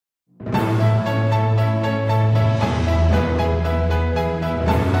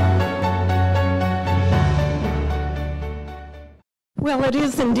Well, it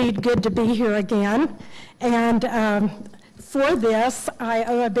is indeed good to be here again. And for this, I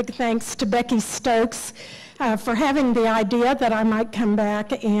owe a big thanks to Becky Stokes for having the idea that I might come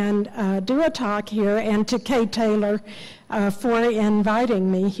back and do a talk here, and to Kay Taylor for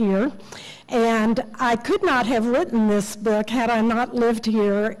inviting me here. And I could not have written this book had I not lived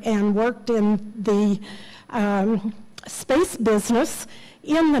here and worked in the space business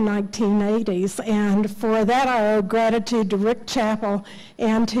in the 1980s, and for that I owe gratitude to Rick Chappell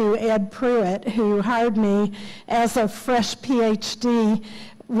and to Ed Pruitt, who hired me as a fresh PhD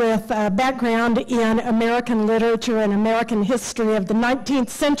with a background in American literature and American history of the 19th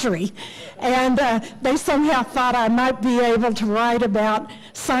century. And they somehow thought I might be able to write about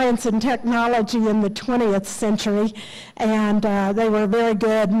science and technology in the 20th century. And they were very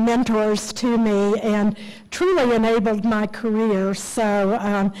good mentors to me and truly enabled my career. So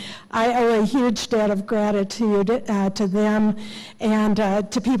I owe a huge debt of gratitude to them and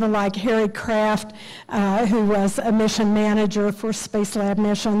to people like Harry Kraft, who was a mission manager for Space Lab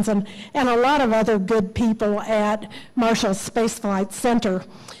missions, and a lot of other good people at Marshall Space Flight Center.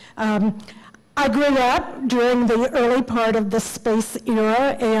 I grew up during the early part of the space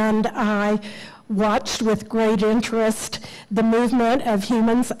era, and I watched with great interest the movement of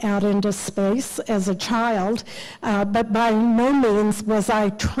humans out into space as a child, but by no means was I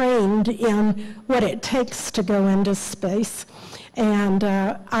trained in what it takes to go into space. And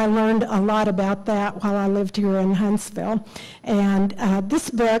I learned a lot about that while I lived here in Huntsville. And this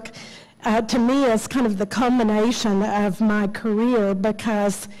book, to me, is kind of the culmination of my career,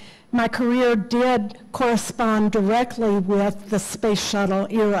 because my career did correspond directly with the space shuttle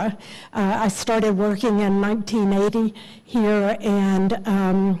era. I started working in 1980 here, and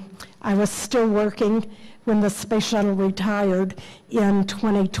I was still working when the space shuttle retired in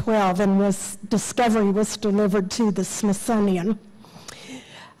 2012, and Discovery was delivered to the Smithsonian.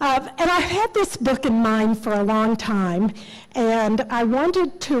 And I had this book in mind for a long time, and I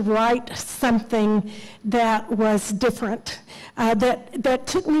wanted to write something that was different, that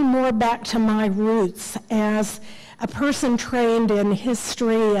took me more back to my roots as a person trained in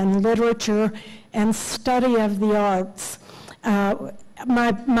history and literature and study of the arts.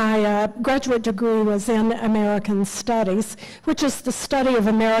 My graduate degree was in American Studies, which is the study of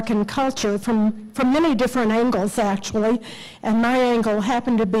American culture from many different angles, actually. And my angle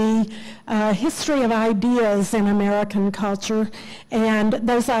happened to be history of ideas in American culture, and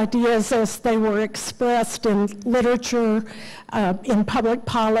those ideas as they were expressed in literature, in public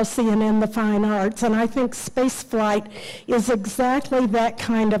policy, and in the fine arts. And I think spaceflight is exactly that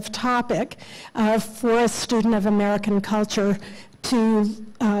kind of topic for a student of American culture to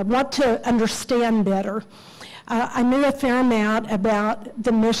want to understand better. I knew a fair amount about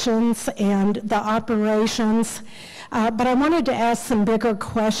the missions and the operations, but I wanted to ask some bigger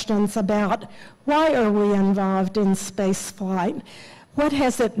questions about why are we involved in space flight? What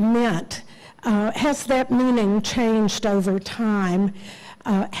has it meant? Has that meaning changed over time?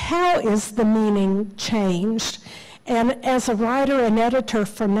 How is the meaning changed? And as a writer and editor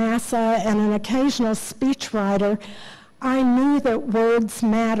for NASA and an occasional speechwriter, I knew that words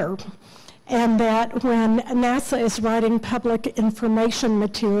matter, and that when NASA is writing public information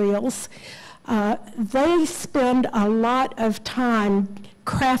materials, they spend a lot of time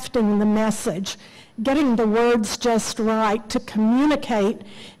crafting the message, getting the words just right to communicate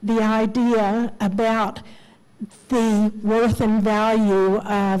the idea about the worth and value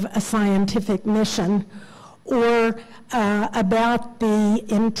of a scientific mission, or about the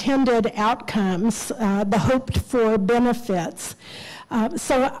intended outcomes, the hoped-for benefits.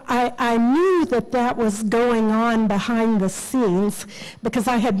 So I knew that that was going on behind the scenes because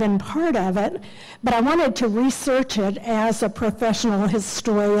I had been part of it, but I wanted to research it as a professional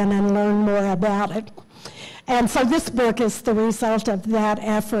historian and learn more about it. And so this book is the result of that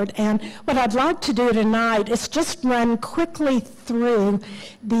effort. And what I'd like to do tonight is just run quickly through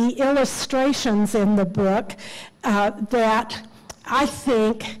the illustrations in the book that I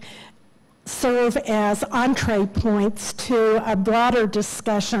think serve as entree points to a broader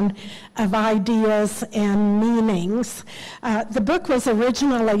discussion of ideas and meanings. The book was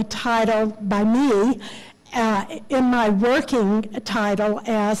originally titled by me in my working title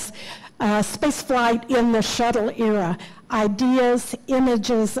as Spaceflight in the Shuttle Era, Ideas,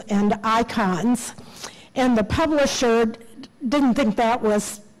 Images, and Icons. And the publisher didn't think that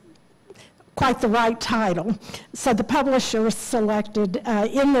was quite the right title. So the publisher selected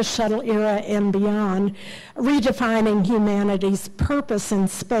In the Shuttle Era and Beyond, Redefining Humanity's Purpose in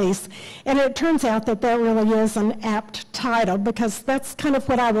Space. And it turns out that that really is an apt title because that's kind of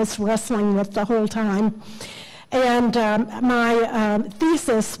what I was wrestling with the whole time. And my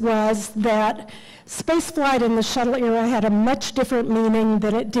thesis was that spaceflight in the shuttle era had a much different meaning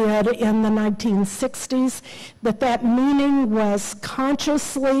than it did in the 1960s, that meaning was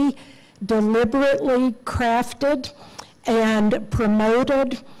consciously, deliberately crafted and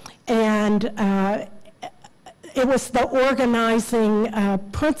promoted, and it was the organizing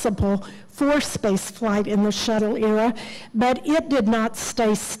principle for spaceflight in the shuttle era, but it did not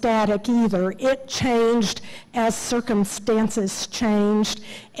stay static either. It changed as circumstances changed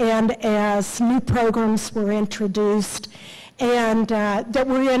and as new programs were introduced, and that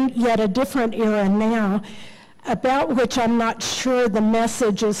we're in yet a different era now, about which I'm not sure the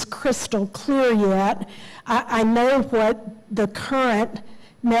message is crystal clear yet. I know what the current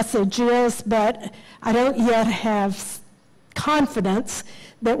message is, but I don't yet have confidence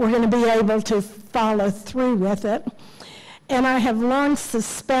that we're going to be able to follow through with it. And I have long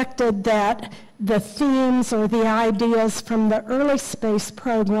suspected that the themes or the ideas from the early space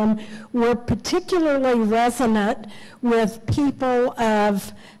program were particularly resonant with people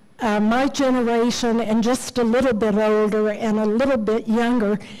of my generation and just a little bit older and a little bit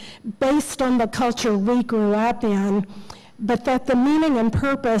younger, based on the culture we grew up in, but that the meaning and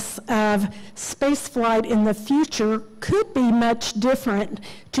purpose of spaceflight in the future could be much different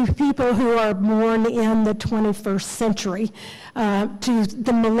to people who are born in the 21st century, to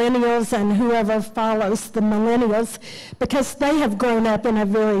the millennials and whoever follows the millennials, because they have grown up in a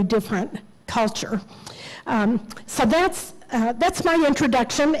very different culture. So that's my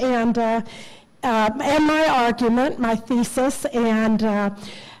introduction and my argument, my thesis, and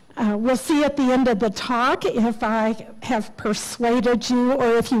we'll see at the end of the talk if I have persuaded you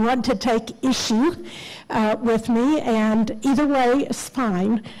or if you want to take issue with me, and either way is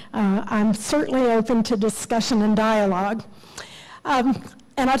fine. I'm certainly open to discussion and dialogue. And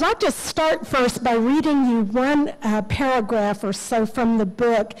I'd like to start first by reading you one paragraph or so from the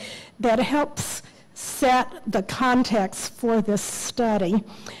book that helps set the context for this study.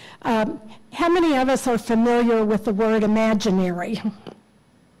 How many of us are familiar with the word imaginary?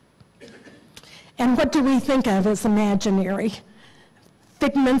 And what do we think of as imaginary?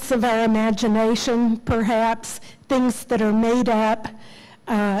 Figments of our imagination, perhaps, things that are made up,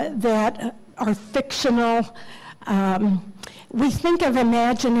 that are fictional. We think of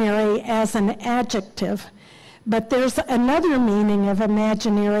imaginary as an adjective, but there's another meaning of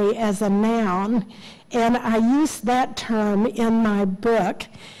imaginary as a noun, and I use that term in my book.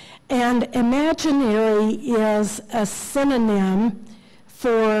 And imaginary is a synonym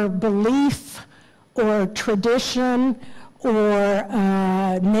for belief, or tradition, or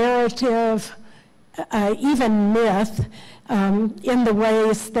narrative, even myth, in the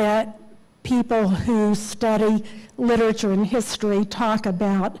ways that people who study literature and history talk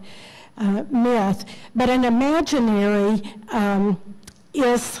about myth. But an imaginary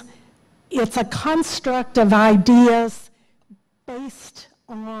it's a construct of ideas based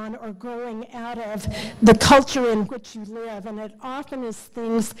on or growing out of the culture in which you live, and it often is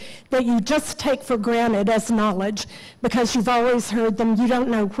things that you just take for granted as knowledge because you've always heard them, you don't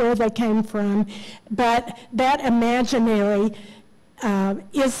know where they came from, but that imaginary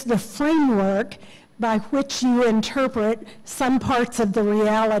is the framework by which you interpret some parts of the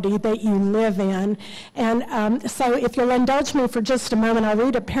reality that you live in. And so if you'll indulge me for just a moment, I'll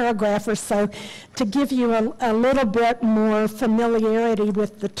read a paragraph or so to give you a little bit more familiarity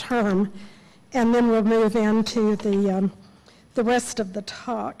with the term, and then we'll move into the rest of the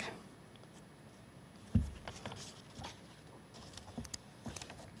talk.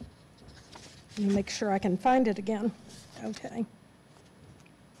 Let me make sure I can find it again. Okay.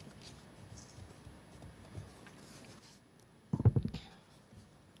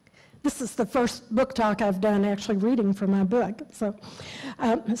 This is the first book talk I've done actually reading from my book. So,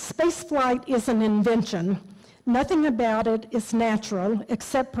 spaceflight is an invention. Nothing about it is natural,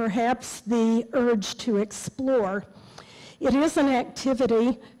 except perhaps the urge to explore. It is an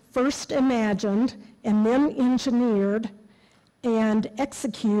activity first imagined and then engineered and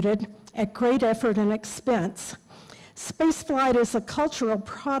executed at great effort and expense. Spaceflight is a cultural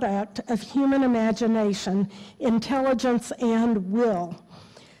product of human imagination, intelligence, and will.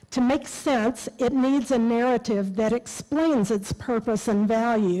 To make sense, it needs a narrative that explains its purpose and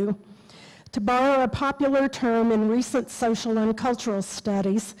value. To borrow a popular term in recent social and cultural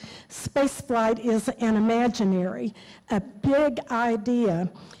studies, spaceflight is an imaginary, a big idea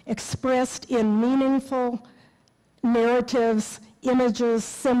expressed in meaningful narratives, images,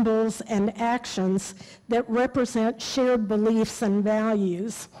 symbols, and actions that represent shared beliefs and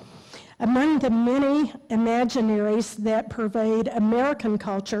values. Among the many imaginaries that pervade American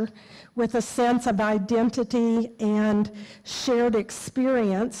culture with a sense of identity and shared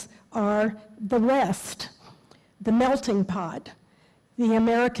experience are the West, the melting pot, the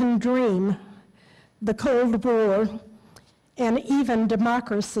American dream, the Cold War, and even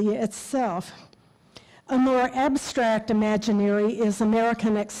democracy itself. A more abstract imaginary is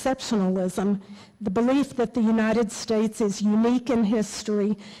American exceptionalism, the belief that the United States is unique in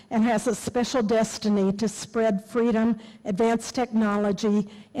history and has a special destiny to spread freedom, advance technology,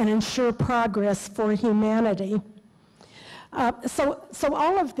 and ensure progress for humanity. So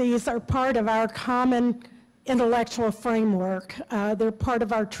all of these are part of our common intellectual framework. They're part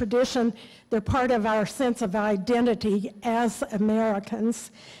of our tradition. They're part of our sense of identity as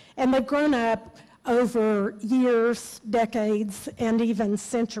Americans. And they've grown up over years, decades, and even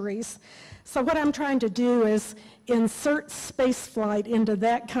centuries. So what I'm trying to do is insert spaceflight into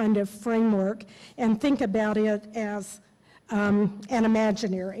that kind of framework and think about it as an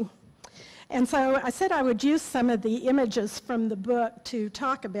imaginary. And so I said I would use some of the images from the book to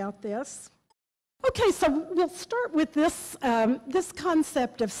talk about this. Okay, so we'll start with this, this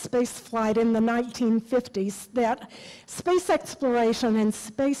concept of spaceflight in the 1950s, that space exploration and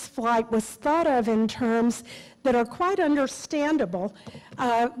spaceflight was thought of in terms that are quite understandable,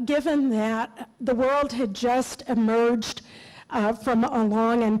 given that the world had just emerged from a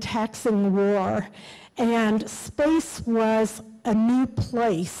long and taxing war, and space was a new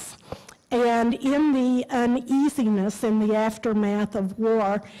place. And in the uneasiness in the aftermath of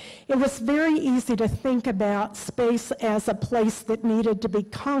war, it was very easy to think about space as a place that needed to be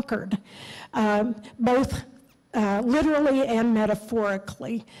conquered, both literally and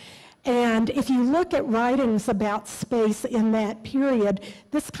metaphorically. And if you look at writings about space in that period,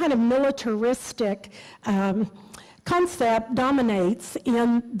 this kind of militaristic concept dominates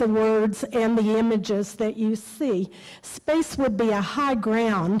in the words and the images that you see. Space would be a high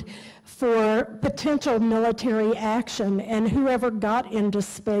ground for potential military action, and whoever got into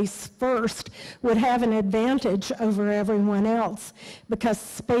space first would have an advantage over everyone else, because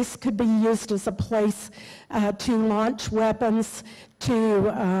space could be used as a place to launch weapons, to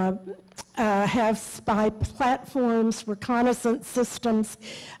have spy platforms, reconnaissance systems.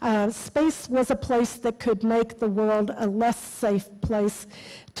 Space was a place that could make the world a less safe place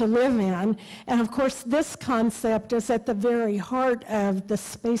to live in. And of course, this concept is at the very heart of the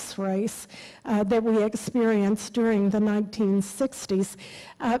space race that we experienced during the 1960s.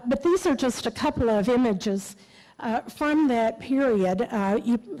 But these are just a couple of images from that period.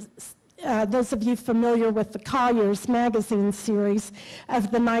 Those of you familiar with the Collier's magazine series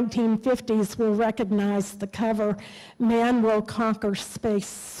of the 1950s will recognize the cover, "Man Will Conquer Space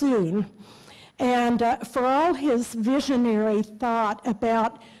Soon." And for all his visionary thought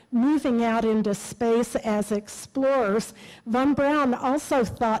about moving out into space as explorers, von Braun also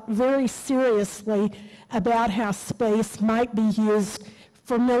thought very seriously about how space might be used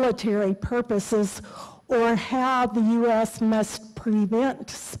for military purposes, or how the U.S. must prevent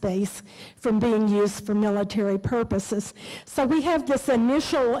space from being used for military purposes. So we have this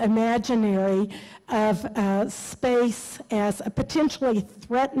initial imaginary of space as a potentially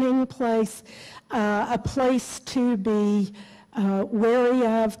threatening place, a place to be wary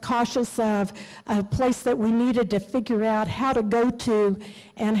of, cautious of, a place that we needed to figure out how to go to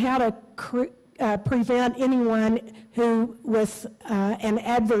and how to prevent anyone who was an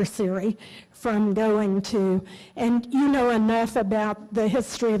adversary from going to. And you know enough about the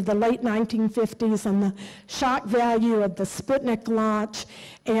history of the late 1950s and the shock value of the Sputnik launch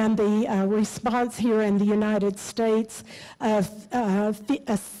and the response here in the United States of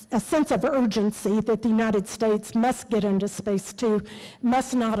a sense of urgency that the United States must get into space too,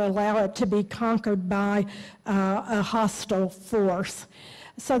 must not allow it to be conquered by a hostile force.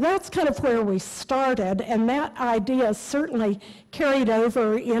 So that's kind of where we started, and that idea certainly carried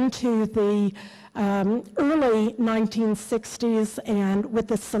over into the early 1960s, and with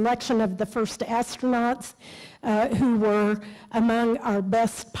the selection of the first astronauts who were among our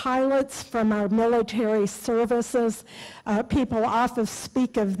best pilots from our military services. People often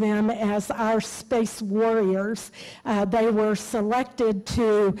speak of them as our space warriors. They were selected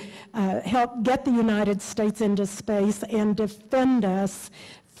to help get the United States into space and defend us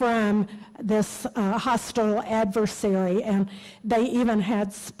from this hostile adversary, and they even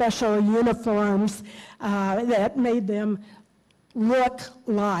had special uniforms that made them look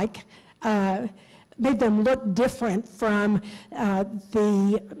like, made them look different from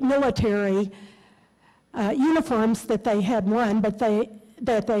the military uniforms that they had worn,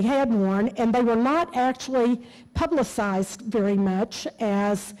 that they had worn, and they were not actually publicized very much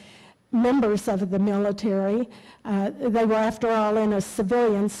as members of the military. They were, after all, in a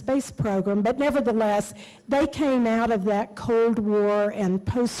civilian space program, but nevertheless, they came out of that Cold War and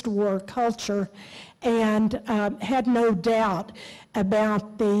post-war culture and had no doubt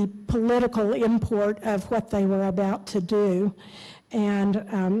about the political import of what they were about to do. And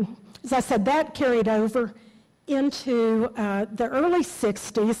as I said, that carried over into the early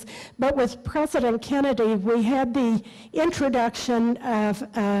 60s, but with President Kennedy, we had the introduction of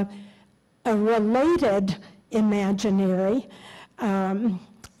a related imaginary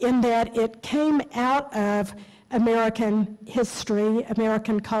in that it came out of American history,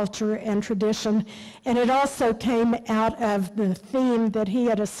 American culture and tradition, and it also came out of the theme that he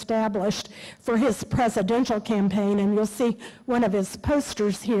had established for his presidential campaign, and you'll see one of his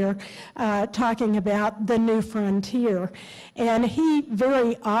posters here talking about the new frontier. And he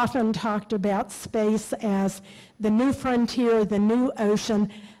very often talked about space as the new frontier, the new ocean,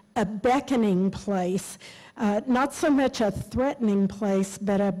 a beckoning place, not so much a threatening place,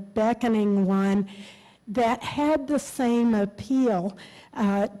 but a beckoning one that had the same appeal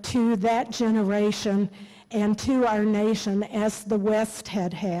to that generation and to our nation as the West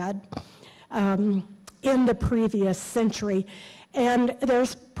had had in the previous century. And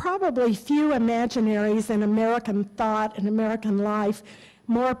there's probably few imaginaries in American thought and American life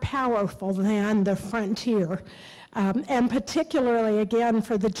more powerful than the frontier. And particularly, again,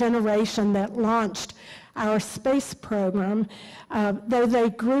 for the generation that launched our space program, though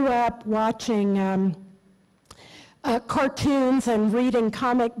they grew up watching cartoons and reading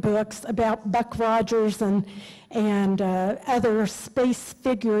comic books about Buck Rogers and other space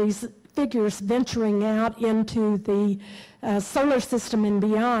figures venturing out into the solar system and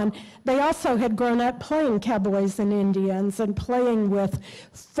beyond, they also had grown up playing cowboys and Indians and playing with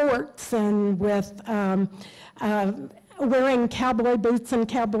forts and with wearing cowboy boots and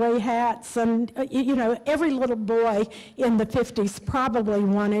cowboy hats. And, you know, every little boy in the 50s probably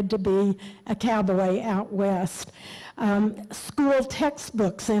wanted to be a cowboy out west. School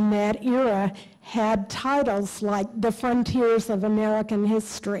textbooks in that era had titles like The Frontiers of American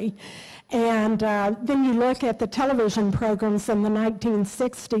History. And then you look at the television programs in the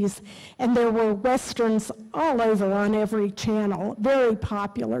 1960s, and there were Westerns all over on every channel, very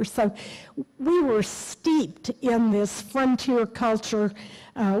popular. So we were steeped in this frontier culture,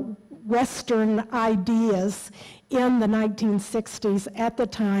 Western ideas in the 1960s at the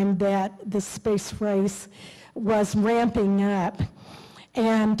time that the space race was ramping up.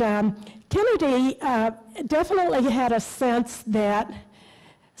 And Kennedy definitely had a sense that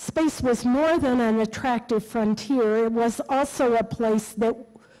space was more than an attractive frontier. It was also a place that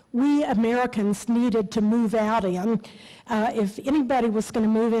we Americans needed to move out in. If anybody was going to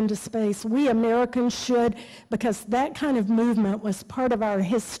move into space, we Americans should, because that kind of movement was part of our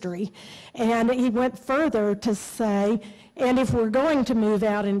history. And he went further to say, and if we're going to move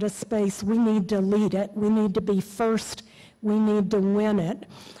out into space, we need to lead it. We need to be first. We need to win it.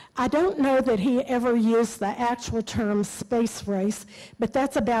 I don't know that he ever used the actual term space race, but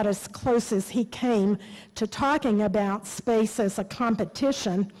that's about as close as he came to talking about space as a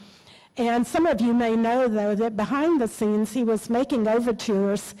competition. And some of you may know, though, that behind the scenes he was making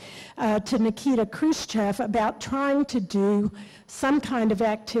overtures to Nikita Khrushchev about trying to do some kind of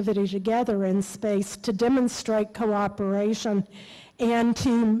activity together in space to demonstrate cooperation and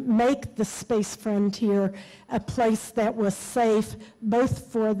to make the space frontier a place that was safe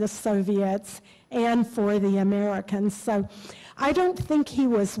both for the Soviets and for the Americans. So I don't think he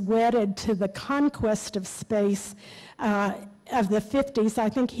was wedded to the conquest of space of the 50s. I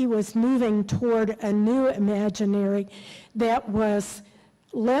think he was moving toward a new imaginary that was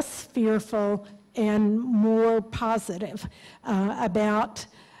less fearful and more positive about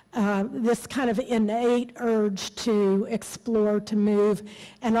this kind of innate urge to explore, to move,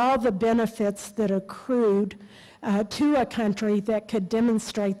 and all the benefits that accrued to a country that could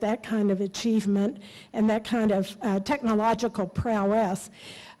demonstrate that kind of achievement and that kind of technological prowess.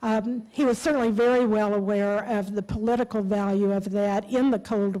 He was certainly very well aware of the political value of that in the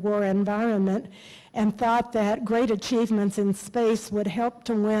Cold War environment and thought that great achievements in space would help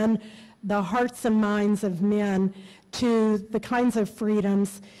to win the hearts and minds of men to the kinds of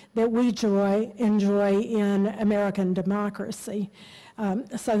freedoms that we enjoy in American democracy.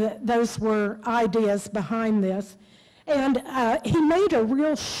 So those were ideas behind this. And he made a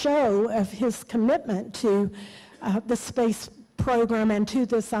real show of his commitment to the space program and to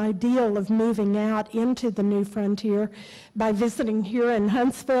this ideal of moving out into the new frontier by visiting here in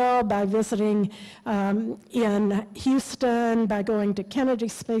Huntsville, by visiting in Houston, by going to Kennedy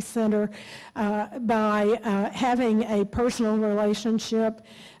Space Center, by having a personal relationship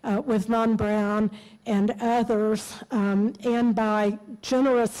with Von Braun and others, and by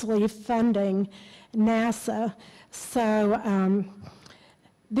generously funding NASA. So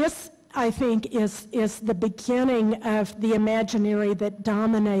this, I think, is the beginning of the imaginary that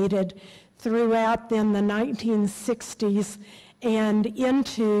dominated throughout then the 1960s and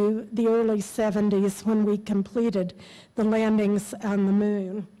into the early 70s when we completed the landings on the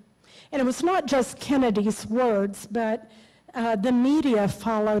moon. And it was not just Kennedy's words, but the media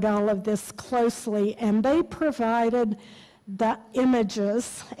followed all of this closely, and they provided the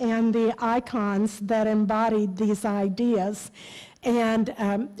images and the icons that embodied these ideas. And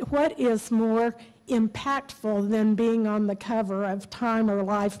what is more impactful than being on the cover of Time or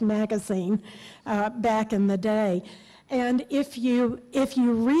Life magazine back in the day? And if you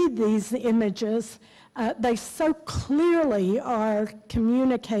read these images, they so clearly are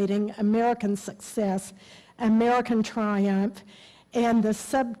communicating American success, American triumph, and the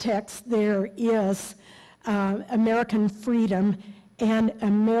subtext there is American freedom and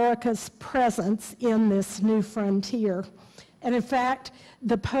America's presence in this new frontier. And in fact,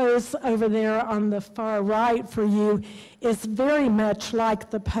 the pose over there on the far right for you is very much like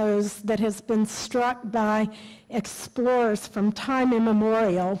the pose that has been struck by explorers from time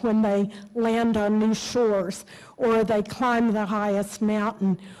immemorial when they land on new shores, or they climb the highest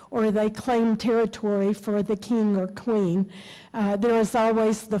mountain, or they claim territory for the king or queen. There is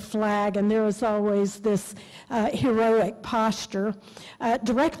always the flag, and there is always this heroic posture.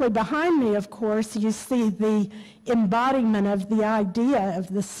 Directly behind me, of course, you see the embodiment of the idea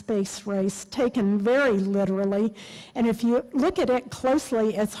of the space race taken very literally. And if you look at it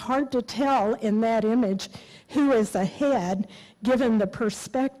closely, it's hard to tell in that image who is ahead, given the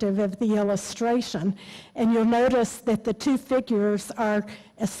perspective of the illustration. And you'll notice that the two figures are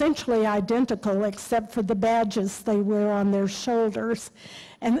essentially identical except for the badges they wear on their shoulders.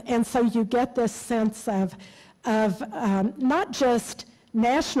 And so you get this sense of not just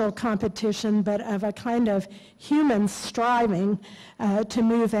national competition, but of a kind of human striving to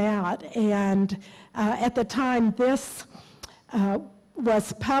move out. And at the time this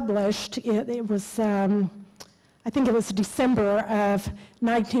was published, it was I think it was December of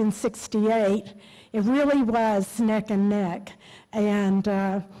 1968. It really was neck and neck. And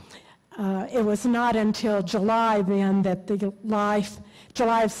it was not until July then that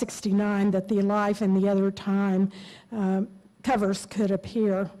July of 69, that the Life and the Other Time covers could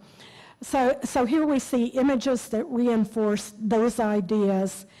appear. So here we see images that reinforce those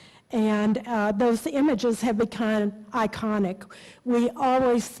ideas, and those images have become iconic. We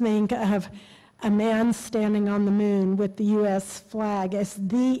always think of a man standing on the moon with the U.S. flag as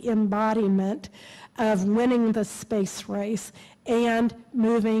the embodiment of winning the space race and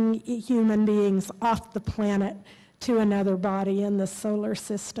moving human beings off the planet to another body in the solar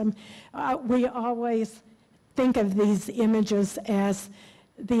system. We always think of these images as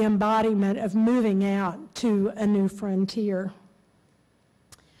the embodiment of moving out to a new frontier.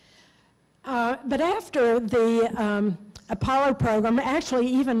 But after the Apollo program, actually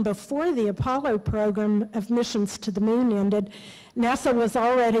even before the Apollo program of missions to the moon ended, NASA was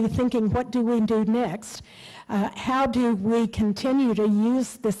already thinking, what do we do next? How do we continue to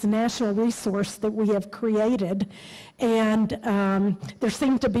use this national resource that we have created? And there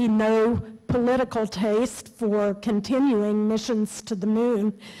seemed to be no political taste for continuing missions to the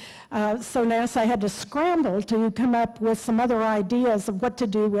moon. So NASA had to scramble to come up with some other ideas of what to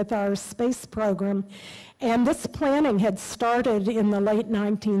do with our space program. And this planning had started in the late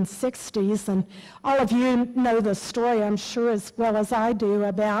 1960s, and all of you know the story, I'm sure, as well as I do,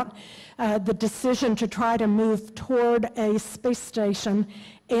 about the decision to try to move toward a space station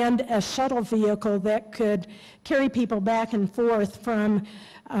and a shuttle vehicle that could carry people back and forth from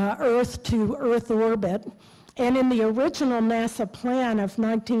Earth to Earth orbit. And in the original NASA plan of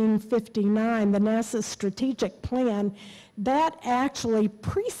 1959, the NASA strategic plan, that actually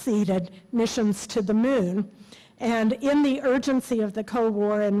preceded missions to the moon. And in the urgency of the Cold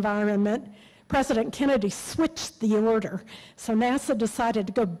War environment, President Kennedy switched the order. So NASA decided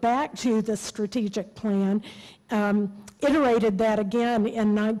to go back to the strategic plan, iterated that again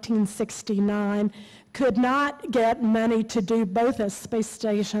in 1969, could not get money to do both a space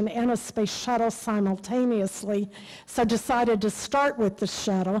station and a space shuttle simultaneously, so decided to start with the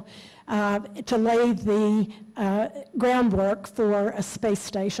shuttle. to lay the groundwork for a space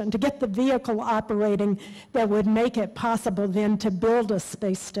station, to get the vehicle operating that would make it possible then to build a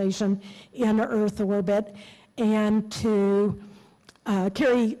space station in Earth orbit and to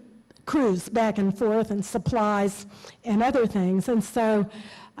carry crews back and forth and supplies and other things. And so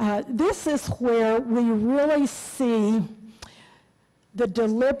this is where we really see the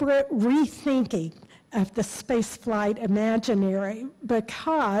deliberate rethinking of the spaceflight imaginary,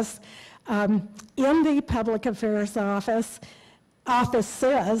 because in the Public Affairs offices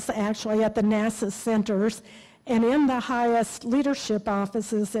actually at the NASA centers, and in the highest leadership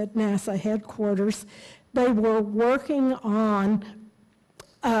offices at NASA headquarters, they were working on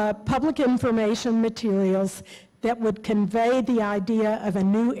public information materials that would convey the idea of a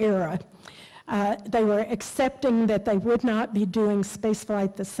new era. They were accepting that they would not be doing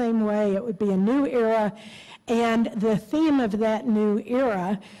spaceflight the same way. It would be a new era, and the theme of that new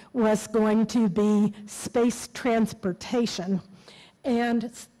era was going to be space transportation.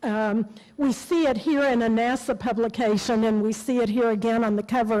 And we see it here in a NASA publication, and we see it here again on the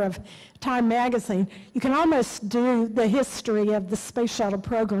cover of Time magazine. You can almost do the history of the Space Shuttle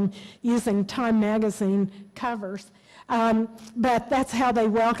program using Time magazine covers. But that's how they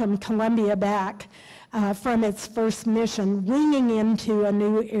welcomed Columbia back from its first mission, winging into a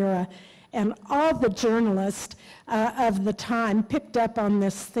new era. And all the journalists of the time picked up on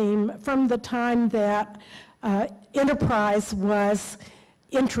this theme from the time that Enterprise was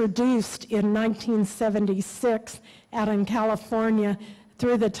introduced in 1976 out in California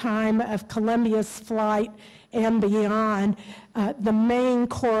through the time of Columbia's flight and beyond. The main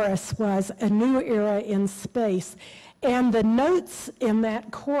chorus was a new era in space. And the notes in that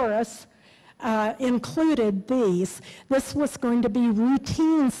chorus included these. This was going to be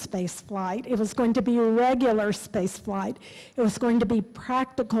routine space flight. It was going to be regular space flight. It was going to be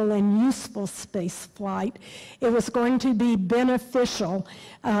practical and useful space flight. It was going to be beneficial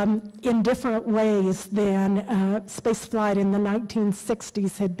in different ways than space flight in the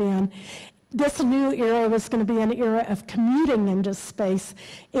 1960s had been. This new era was going to be an era of commuting into space.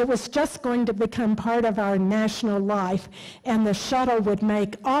 It was just going to become part of our national life, and the shuttle would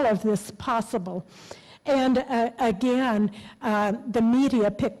make all of this possible. And again, the media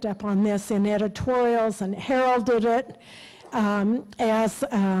picked up on this in editorials and heralded it as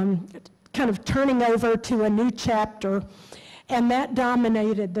kind of turning over to a new chapter. And that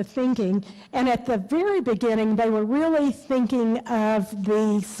dominated the thinking. And at the very beginning, they were really thinking of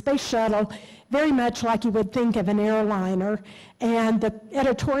the space shuttle very much like you would think of an airliner. And the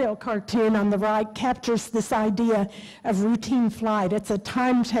editorial cartoon on the right captures this idea of routine flight. It's a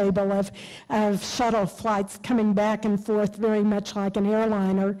timetable of shuttle flights coming back and forth very much like an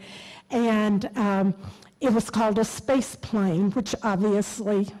airliner. And it was called a space plane, which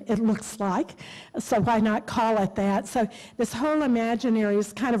obviously it looks like, so why not call it that? So this whole imaginary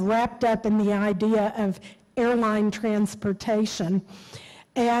is kind of wrapped up in the idea of airline transportation.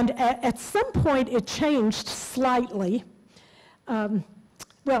 And at some point it changed slightly.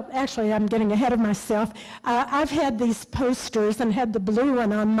 Well, actually, I'm getting ahead of myself. I've had these posters and had the blue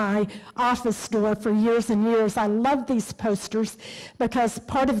one on my office door for years and years. I love these posters because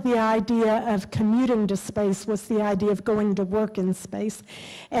part of the idea of commuting to space was the idea of going to work in space.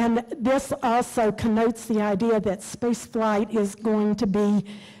 And this also connotes the idea that space flight is going to be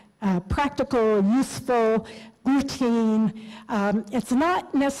practical, useful, routine. It's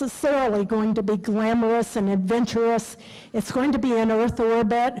not necessarily going to be glamorous and adventurous. It's going to be in Earth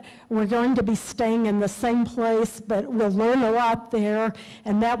orbit. We're going to be staying in the same place, but we'll learn a lot there,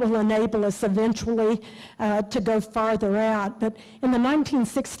 and that will enable us eventually to go farther out. But in the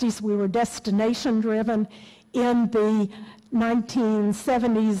 1960s, we were destination-driven. In the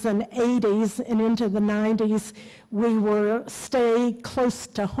 1970s and 80s and into the 90s, we were stay close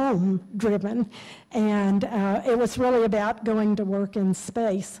to home driven, and it was really about going to work in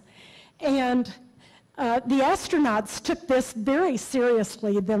space. And the astronauts took this very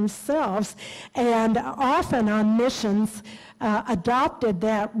seriously themselves, and often on missions adopted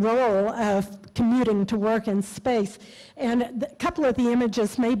that role of commuting to work in space. And a couple of the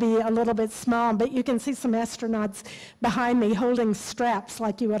images may be a little bit small, but you can see some astronauts behind me holding straps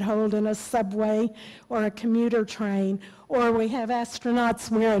like you would hold in a subway or a commuter train. Or we have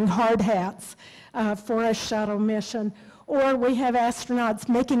astronauts wearing hard hats for a shuttle mission. Or we have astronauts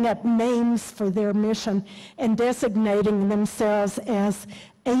making up names for their mission and designating themselves as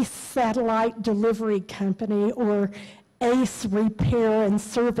a satellite delivery company or ace repair and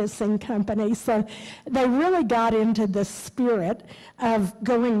servicing company. So they really got into the spirit of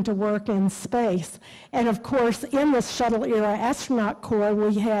going to work in space. And of course, in the shuttle era astronaut corps,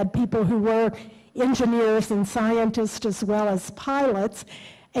 we had people who were engineers and scientists as well as pilots.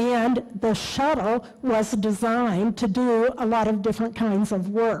 And the shuttle was designed to do a lot of different kinds of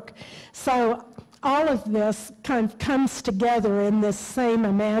work. So all of this kind of comes together in this same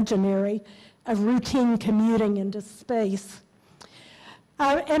imaginary of routine commuting into space.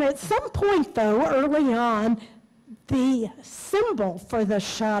 And at some point, though, early on, the symbol for the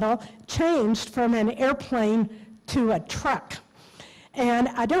shuttle changed from an airplane to a truck. And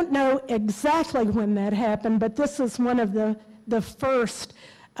I don't know exactly when that happened, but this is one of the first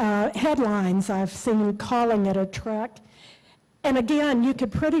headlines I've seen calling it a truck. And again, you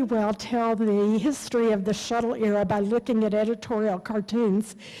could pretty well tell the history of the shuttle era by looking at editorial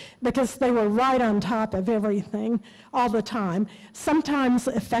cartoons, because they were right on top of everything all the time, sometimes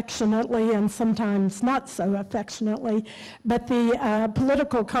affectionately and sometimes not so affectionately. But the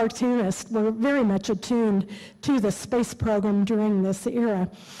political cartoonists were very much attuned to the space program during this era.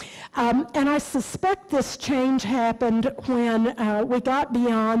 And I suspect this change happened when we got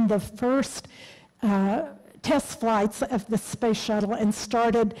beyond the first test flights of the space shuttle and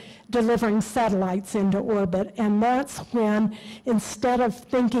started delivering satellites into orbit. And that's when, instead of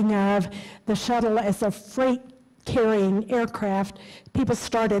thinking of the shuttle as a freight-carrying aircraft, people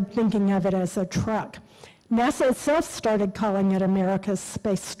started thinking of it as a truck. NASA itself started calling it America's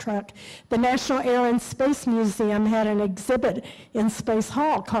space truck. The National Air and Space Museum had an exhibit in Space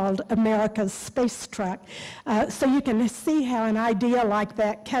Hall called America's Space Truck. So you can see how an idea like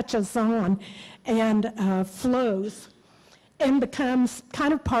that catches on and flows and becomes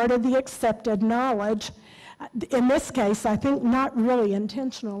kind of part of the accepted knowledge. In this case, I think not really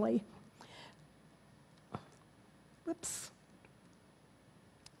intentionally. Whoops.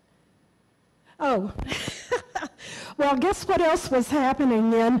 Oh, well, guess what else was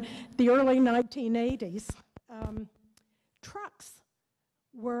happening in the early 1980s? Trucks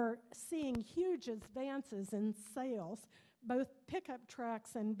were seeing huge advances in sales, both pickup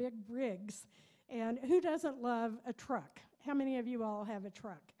trucks and big rigs. And who doesn't love a truck? How many of you all have a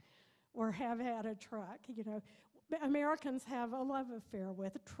truck or have had a truck? You know, Americans have a love affair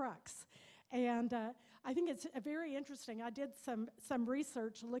with trucks. And I think it's very interesting. I did some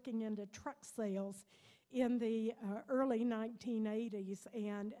research looking into truck sales in the early 1980s,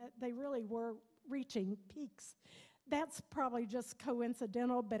 and they really were reaching peaks. That's probably just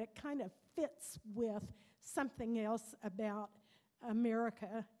coincidental, but it kind of fits with something else about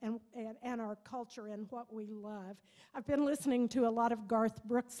America and our culture and what we love. I've been listening to a lot of Garth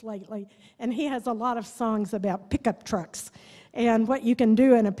Brooks lately, and he has a lot of songs about pickup trucks and what you can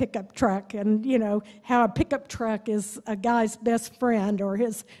do in a pickup truck, and you know how a pickup truck is a guy's best friend or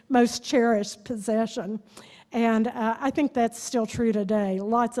his most cherished possession. And I think that's still true today.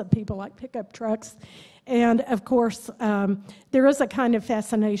 Lots of people like pickup trucks. And of course, there is a kind of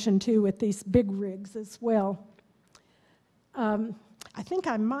fascination too with these big rigs as well. I think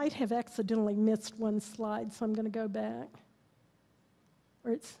I might have accidentally missed one slide, so I'm going to go back.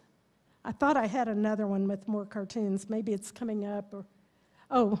 I thought I had another one with more cartoons. Maybe it's coming up.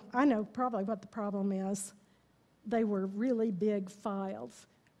 Oh, I know probably what the problem is. They were really big files.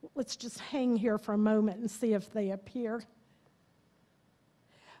 Let's just hang here for a moment and see if they appear.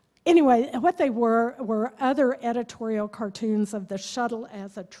 Anyway, what they were other editorial cartoons of the shuttle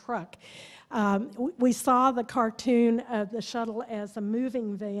as a truck. We saw the cartoon of the shuttle as a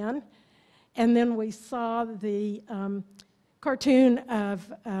moving van, and then we saw the cartoon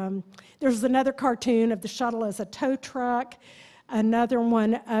of, there's another cartoon of the shuttle as a tow truck, another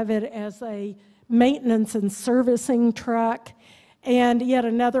one of it as a maintenance and servicing truck, and yet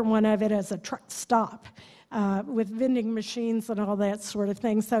another one of it as a truck stop. With vending machines and all that sort of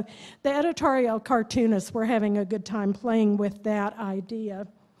thing. So the editorial cartoonists were having a good time playing with that idea.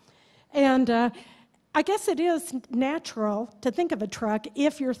 And I guess it is natural to think of a truck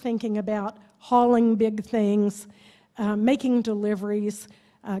if you're thinking about hauling big things, making deliveries,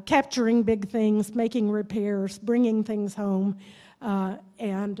 capturing big things, making repairs, bringing things home,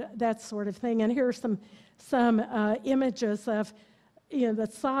 and that sort of thing. And here are some images of the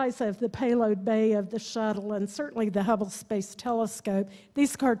size of the payload bay of the shuttle, and certainly the Hubble Space Telescope.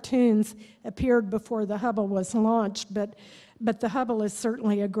 These cartoons appeared before the Hubble was launched, but the Hubble is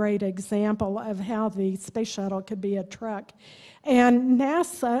certainly a great example of how the space shuttle could be a truck. And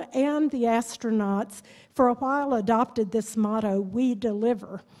NASA and the astronauts for a while adopted this motto, "We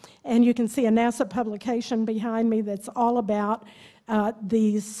deliver." And you can see a NASA publication behind me that's all about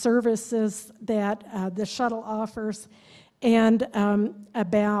these services that the shuttle offers. and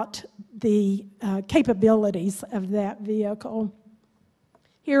about the capabilities of that vehicle.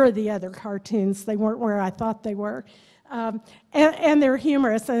 Here are the other cartoons. They weren't where I thought they were. And they're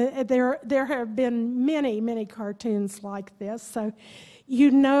humorous. There have been many, many cartoons like this. So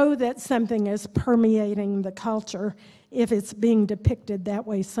you know that something is permeating the culture if it's being depicted that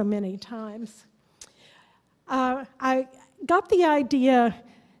way so many times. I got the idea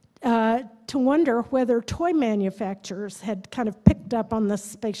to wonder whether toy manufacturers had kind of picked up on the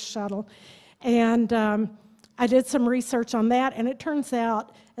space shuttle. And I did some research on that, and it turns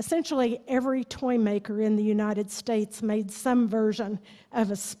out essentially every toy maker in the United States made some version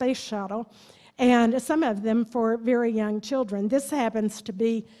of a space shuttle, and some of them for very young children. This happens to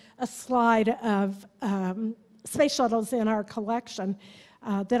be a slide of space shuttles in our collection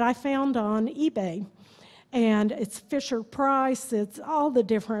that I found on eBay. And it's Fisher-Price, it's all the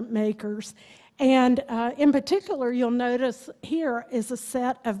different makers. And in particular, you'll notice here is a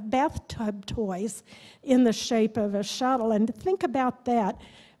set of bathtub toys in the shape of a shuttle. And think about that.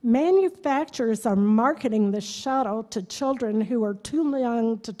 Manufacturers are marketing the shuttle to children who are too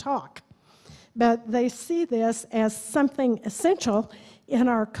young to talk. But they see this as something essential in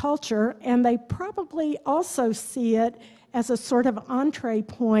our culture, and they probably also see it as a sort of entree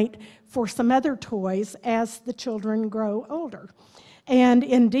point for some other toys as the children grow older. And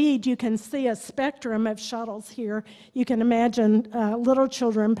indeed, you can see a spectrum of shuttles here. You can imagine little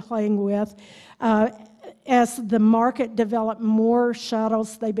children playing with. As the market developed more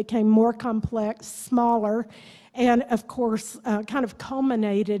shuttles, they became more complex, smaller, and of course, kind of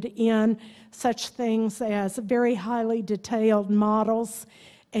culminated in such things as very highly detailed models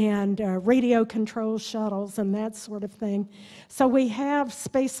and radio control shuttles and that sort of thing. So we have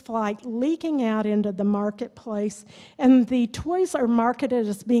spaceflight leaking out into the marketplace, and the toys are marketed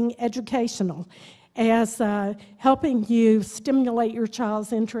as being educational, as helping you stimulate your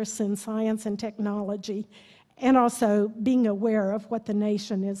child's interests in science and technology, and also being aware of what the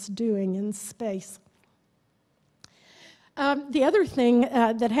nation is doing in space. The other thing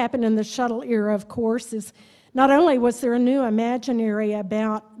that happened in the shuttle era, of course, is not only was there a new imaginary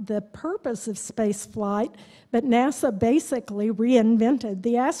about the purpose of space flight, but NASA basically reinvented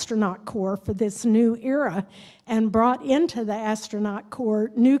the astronaut corps for this new era and brought into the astronaut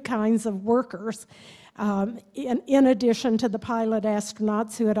corps new kinds of workers. In addition to the pilot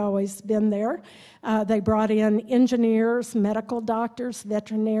astronauts who had always been there, they brought in engineers, medical doctors,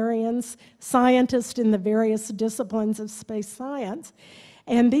 veterinarians, scientists in the various disciplines of space science.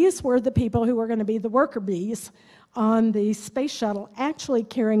 And these were the people who were going to be the worker bees on the space shuttle, actually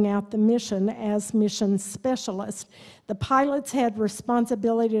carrying out the mission as mission specialists. The pilots had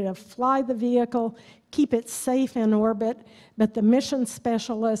responsibility to fly the vehicle, keep it safe in orbit, but the mission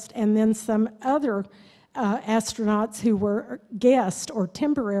specialist and then some other astronauts who were guest or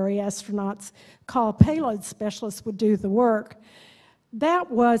temporary astronauts called payload specialists would do the work.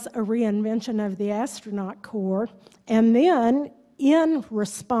 That was a reinvention of the astronaut corps. And then in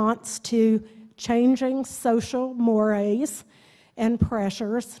response to changing social mores and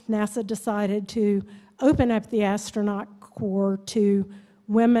pressures, NASA decided to open up the astronaut corps to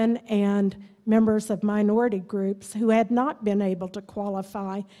women and members of minority groups who had not been able to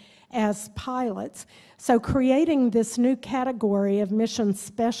qualify as pilots. So creating this new category of mission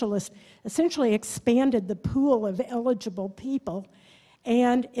specialists essentially expanded the pool of eligible people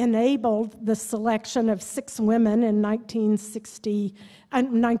and enabled the selection of 6 women in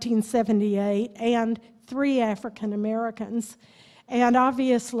 1978 and 3 African Americans. And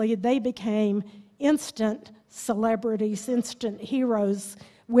obviously they became instant celebrities, instant heroes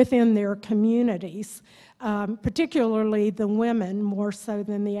within their communities, particularly the women more so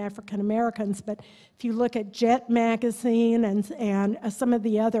than the African Americans. But if you look at Jet magazine and some of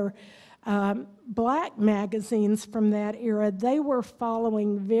the other black magazines from that era, they were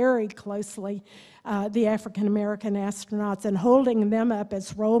following very closely the African American astronauts and holding them up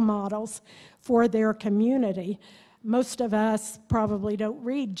as role models for their community. Most of us probably don't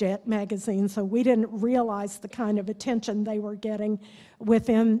read Jet magazine, so we didn't realize the kind of attention they were getting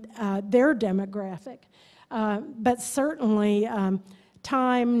within their demographic. But certainly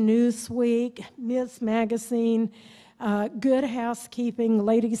Time, Newsweek, Ms. Magazine, Good Housekeeping,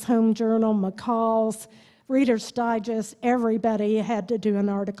 Ladies' Home Journal, McCall's, Reader's Digest, everybody had to do an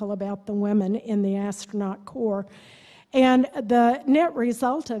article about the women in the astronaut corps. And the net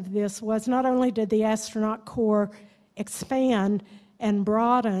result of this was not only did the astronaut corps expand and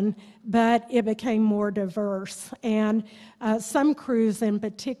broaden, but it became more diverse. And some crews in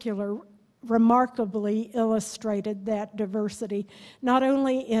particular remarkably illustrated that diversity, not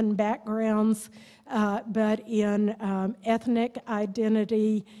only in backgrounds, but in ethnic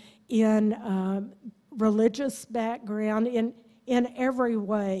identity, in religious background, in every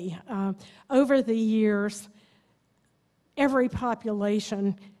way. Over the years, every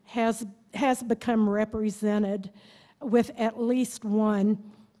population has become represented with at least one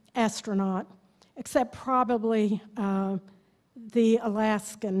astronaut, except probably the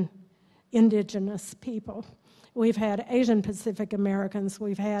Alaskan indigenous people. We've had Asian Pacific Americans,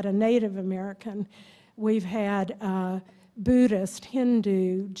 we've had a Native American, we've had Buddhist,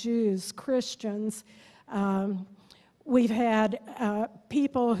 Hindu, Jews, Christians. We've had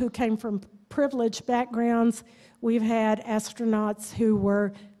people who came from privileged backgrounds. We've had astronauts who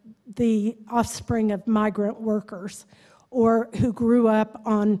were the offspring of migrant workers or who grew up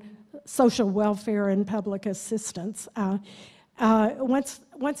on social welfare and public assistance.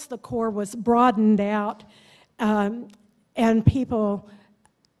 Once the Corps was broadened out and people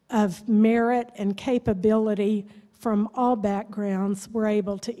of merit and capability from all backgrounds were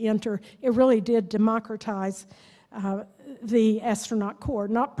able to enter, it really did democratize the astronaut corps,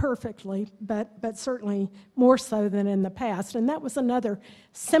 not perfectly, but certainly more so than in the past. And that was another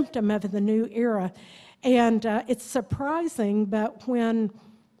symptom of the new era. And it's surprising, but when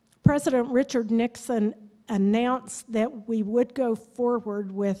President Richard Nixon announced that we would go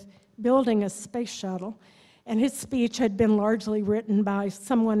forward with building a space shuttle, and his speech had been largely written by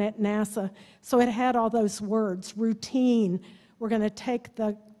someone at NASA, so it had all those words, routine, we're going to take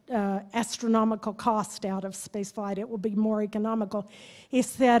the astronomical cost out of spaceflight, it will be more economical. He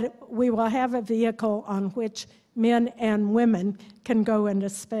said, we will have a vehicle on which men and women can go into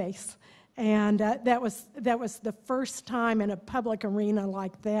space. And that was the first time in a public arena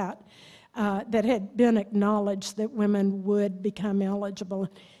like that that had been acknowledged that women would become eligible.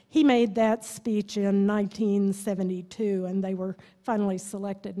 He made that speech in 1972, and they were finally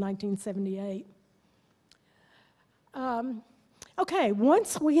selected in 1978. Okay,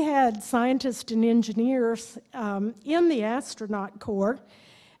 once we had scientists and engineers in the astronaut corps,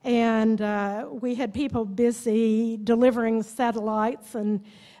 and we had people busy delivering satellites and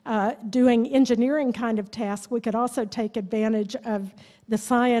doing engineering kind of tasks, we could also take advantage of the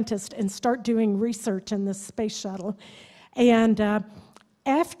scientists and start doing research in the space shuttle. And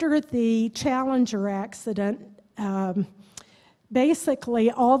after the Challenger accident, basically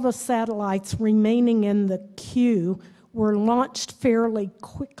all the satellites remaining in the queue were launched fairly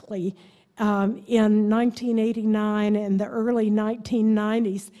quickly in 1989 and the early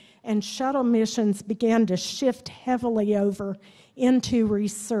 1990s, and shuttle missions began to shift heavily over into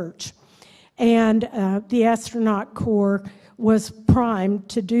research. And the astronaut corps was primed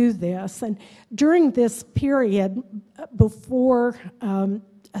to do this. And during this period, before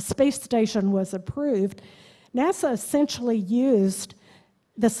a space station was approved, NASA essentially used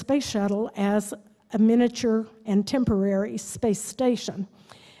the space shuttle as a miniature and temporary space station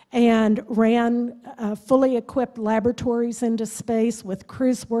and ran fully equipped laboratories into space with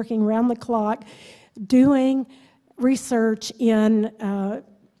crews working around the clock, doing research in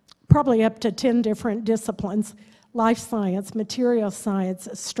probably up to 10 different disciplines: life science, material science,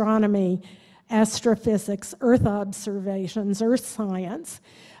 astronomy, astrophysics, Earth observations, Earth science,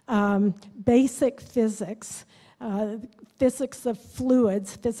 basic physics, physics of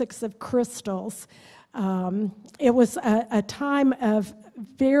fluids, physics of crystals. It was a time of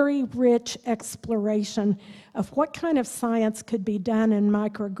very rich exploration of what kind of science could be done in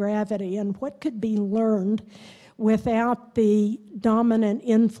microgravity and what could be learned without the dominant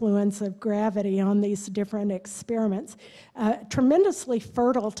influence of gravity on these different experiments. Tremendously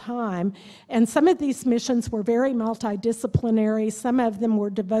fertile time, and some of these missions were very multidisciplinary. Some of them were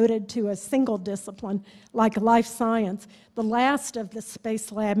devoted to a single discipline, like life science. The last of the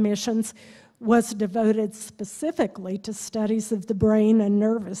Space Lab missions was devoted specifically to studies of the brain and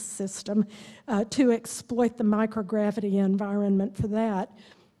nervous system to exploit the microgravity environment for that.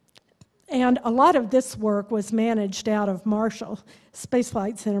 And a lot of this work was managed out of Marshall, Space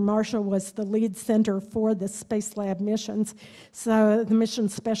Flight Center. Marshall was the lead center for the Space Lab missions. So the mission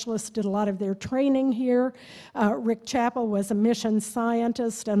specialists did a lot of their training here. Rick Chappell was a mission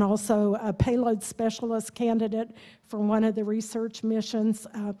scientist and also a payload specialist candidate for one of the research missions.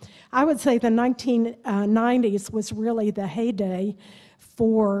 I would say the 1990s was really the heyday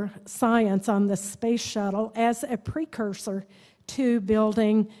for science on the space shuttle as a precursor to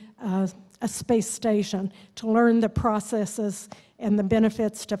building a space station, to learn the processes and the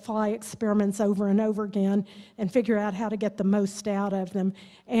benefits to fly experiments over and over again and figure out how to get the most out of them,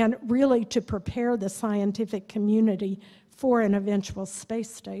 and really to prepare the scientific community for an eventual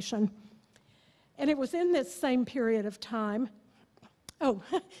space station. And it was in this same period of time. Oh,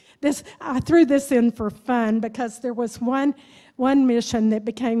 I threw this in for fun because there was one mission that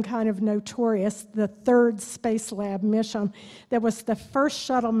became kind of notorious, the third Space Lab mission, that was the first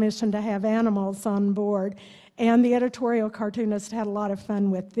shuttle mission to have animals on board. And the editorial cartoonist had a lot of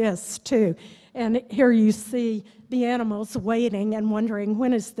fun with this, too. And here you see the animals waiting and wondering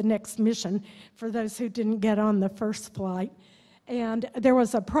when is the next mission for those who didn't get on the first flight. And there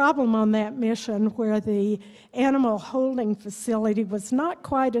was a problem on that mission where the animal holding facility was not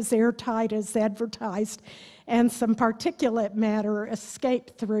quite as airtight as advertised, and some particulate matter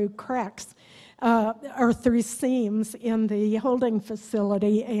escaped through cracks or through seams in the holding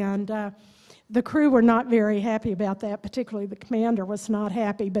facility, and the crew were not very happy about that, particularly the commander was not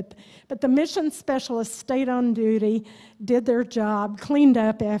happy, but the mission specialists stayed on duty, did their job, cleaned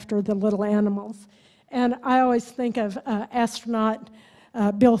up after the little animals. And I always think of astronaut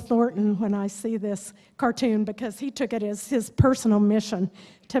Bill Thornton when I see this cartoon, because he took it as his personal mission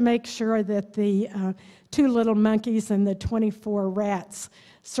to make sure that the 2 little monkeys and the 24 rats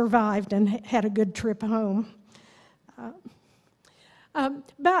survived and had a good trip home.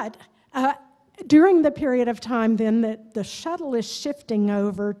 But during the period of time then that the shuttle is shifting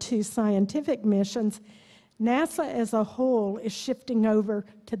over to scientific missions, NASA as a whole is shifting over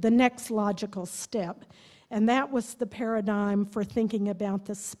to the next logical step, and that was the paradigm for thinking about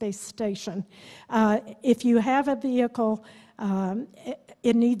the space station. If you have a vehicle,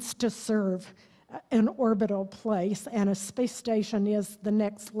 it needs to serve an orbital place, and a space station is the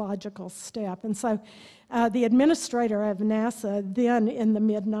next logical step. And so the administrator of NASA then in the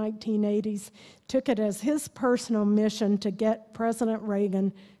mid-1980s took it as his personal mission to get President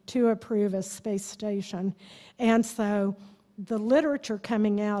Reagan to approve a space station. And so the literature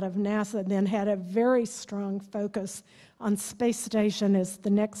coming out of NASA then had a very strong focus on space station as the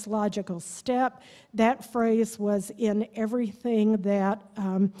next logical step. That phrase was in everything that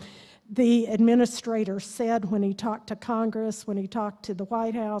the administrator said when he talked to Congress, when he talked to the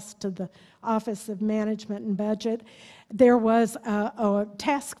White House, to the Office of Management and Budget. There was a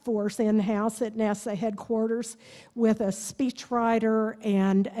task force in-house at NASA headquarters with a speechwriter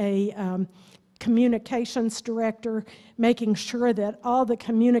and a communications director, making sure that all the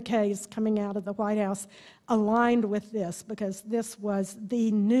communiques coming out of the White House aligned with this, because this was the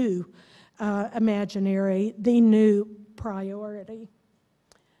new imaginary, the new priority.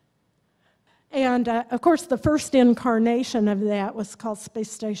 And of course, the first incarnation of that was called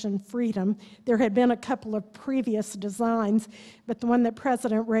Space Station Freedom. There had been a couple of previous designs, but the one that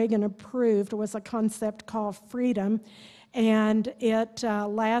President Reagan approved was a concept called Freedom, and it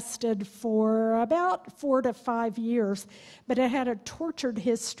lasted for about 4 to 5 years, but it had a tortured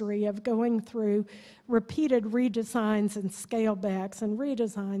history of going through repeated redesigns and scalebacks and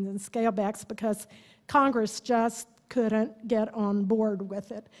redesigns and scalebacks because Congress just couldn't get on board with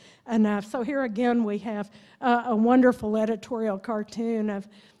it enough. So here again we have a wonderful editorial cartoon of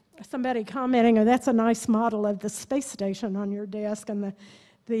somebody commenting, oh, that's a nice model of the space station on your desk, and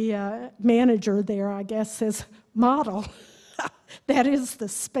the manager there, I guess, says, model. That is the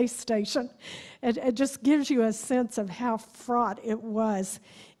space station. It just gives you a sense of how fraught it was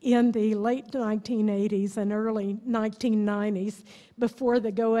in the late 1980s and early 1990s before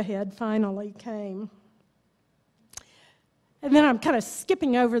the go-ahead finally came. And then I'm kind of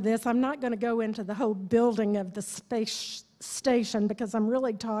skipping over this. I'm not going to go into the whole building of the space station because I'm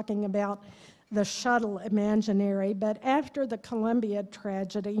really talking about the shuttle imaginary. But after the Columbia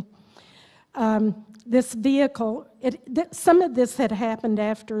tragedy, this vehicle, some of this had happened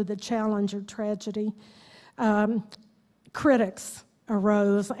after the Challenger tragedy. Critics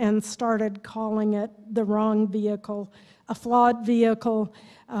arose and started calling it the wrong vehicle, a flawed vehicle,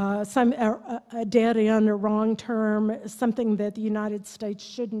 a dead end, a wrong term, something that the United States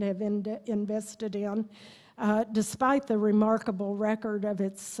shouldn't have invested in, despite the remarkable record of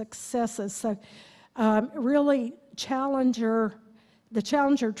its successes. So really, the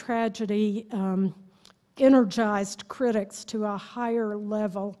Challenger tragedy energized critics to a higher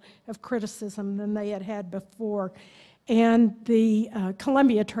level of criticism than they had had before. And the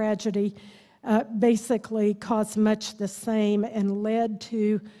Columbia tragedy basically caused much the same and led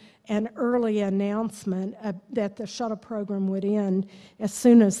to an early announcement that the shuttle program would end as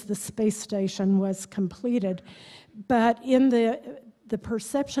soon as the space station was completed. But in the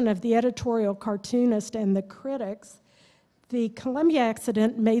perception of the editorial cartoonist and the critics, the Columbia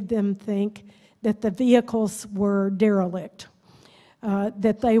accident made them think that the vehicles were derelict,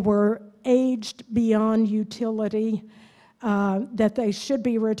 that they were aged beyond utility, that they should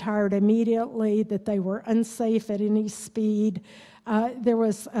be retired immediately, that they were unsafe at any speed, there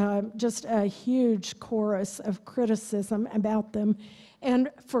was just a huge chorus of criticism about them. And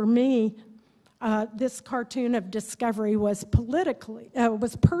for me, this cartoon of Discovery was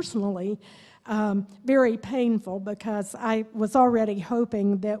personally very painful, because I was already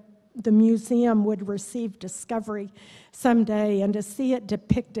hoping that the museum would receive Discovery someday, and to see it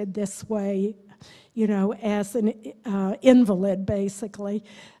depicted this way, you know, as an invalid, basically,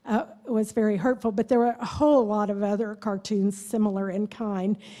 was very hurtful. But there were a whole lot of other cartoons similar in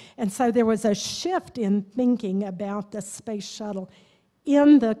kind. And so there was a shift in thinking about the space shuttle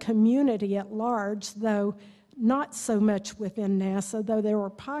in the community at large, though not so much within NASA, though there were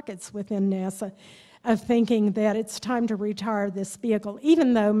pockets within NASA of thinking that it's time to retire this vehicle,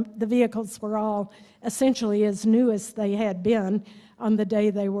 even though the vehicles were all essentially as new as they had been on the day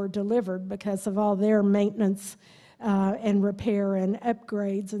they were delivered, because of all their maintenance and repair and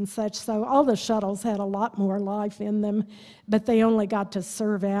upgrades and such. So all the shuttles had a lot more life in them, but they only got to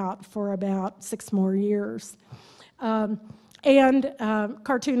serve out for about 6 more years.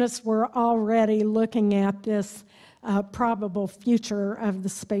 Cartoonists were already looking at this probable future of the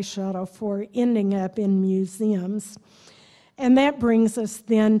space shuttle for ending up in museums. And that brings us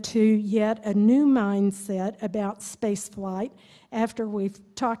then to yet a new mindset about spaceflight. After we've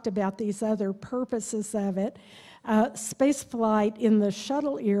talked about these other purposes of it, spaceflight in the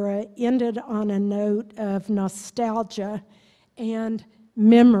shuttle era ended on a note of nostalgia and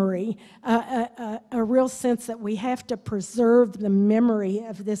memory, a real sense that we have to preserve the memory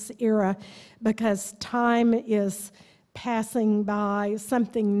of this era, because time is passing by,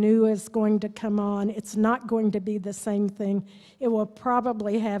 something new is going to come on. It's not going to be the same thing. It will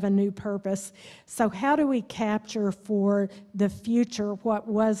probably have a new purpose. So how do we capture for the future what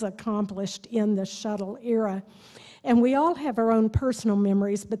was accomplished in the shuttle era? And we all have our own personal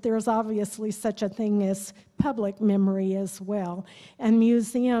memories, but there's obviously such a thing as public memory as well. And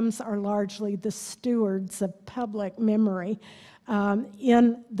museums are largely the stewards of public memory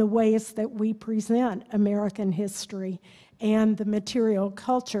in the ways that we present American history and the material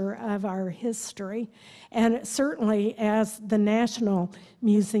culture of our history. And certainly as the National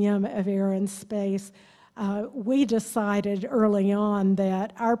Museum of Air and Space, we decided early on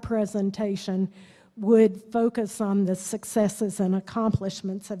that our presentation would focus on the successes and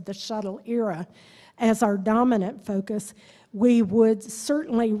accomplishments of the shuttle era as our dominant focus. We would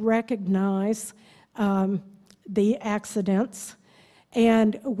certainly recognize the accidents,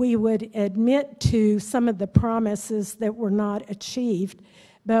 and we would admit to some of the promises that were not achieved,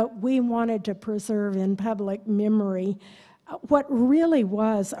 but we wanted to preserve in public memory what really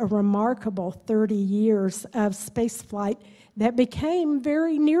was a remarkable 30 years of spaceflight that became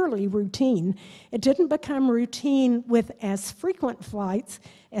very nearly routine. It didn't become routine with as frequent flights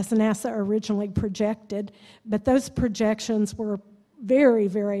as NASA originally projected, but those projections were very,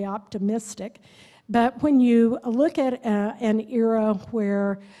 very optimistic. But when you look at an era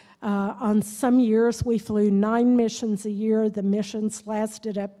where on some years we flew 9 missions a year, the missions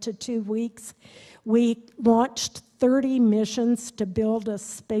lasted up to 2 weeks. We launched 30 missions to build a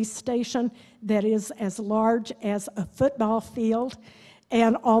space station that is as large as a football field,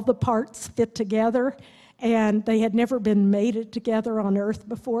 and all the parts fit together. And they had never been mated together on Earth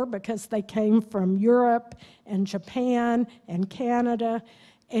before, because they came from Europe and Japan and Canada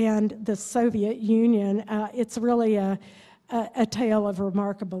and the Soviet Union. It's really a tale of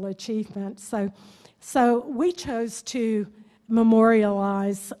remarkable achievement. So we chose to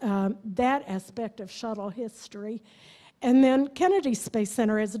memorialize that aspect of shuttle history. And then Kennedy Space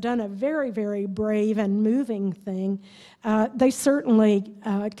Center has done a very, very brave and moving thing. They certainly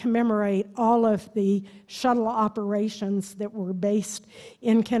commemorate all of the shuttle operations that were based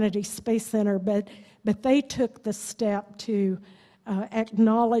in Kennedy Space Center, but they took the step to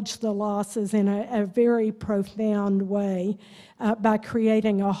acknowledge the losses in a very profound way by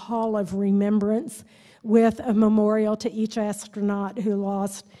creating a hall of remembrance with a memorial to each astronaut who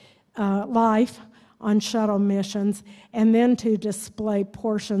lost life on shuttle missions, and then to display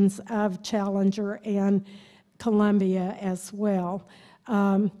portions of Challenger and Columbia as well.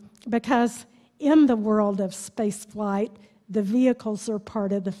 Because in the world of spaceflight, the vehicles are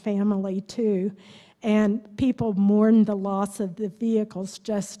part of the family too, and people mourn the loss of the vehicles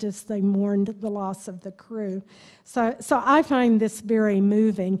just as they mourned the loss of the crew. So I find this very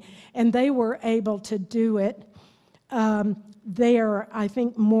moving, and they were able to do it there, I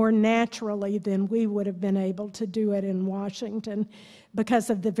think, more naturally than we would have been able to do it in Washington because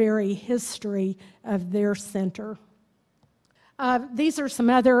of the very history of their center. These are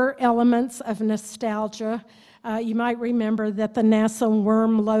some other elements of nostalgia. You might remember that the NASA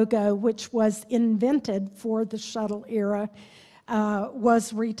worm logo, which was invented for the shuttle era,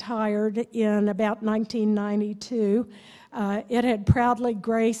 was retired in about 1992. It had proudly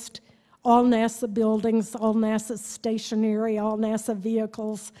graced all NASA buildings, all NASA stationery, all NASA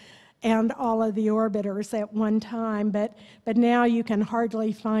vehicles, and all of the orbiters at one time, but now you can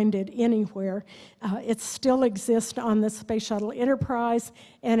hardly find it anywhere. It still exists on the Space Shuttle Enterprise,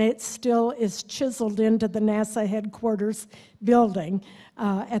 and it still is chiseled into the NASA headquarters building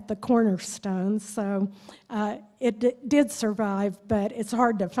at the cornerstone. So it did survive, but it's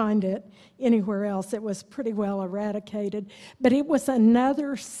hard to find it anywhere else. It was pretty well eradicated. But it was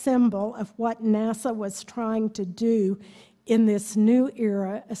another symbol of what NASA was trying to do in this new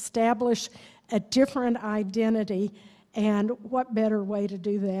era, establish a different identity, and what better way to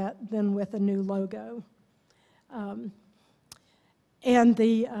do that than with a new logo. And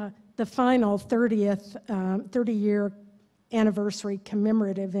the final 30-year anniversary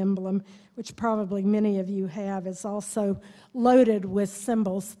commemorative emblem, which probably many of you have, is also loaded with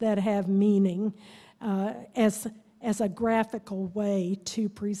symbols that have meaning as a graphical way to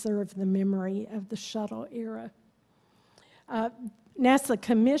preserve the memory of the shuttle era. NASA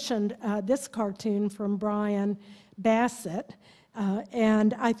commissioned this cartoon from Brian Bassett,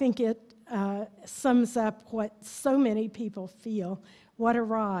 and I think it sums up what so many people feel. What a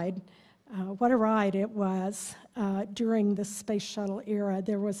ride it was during the Space Shuttle era.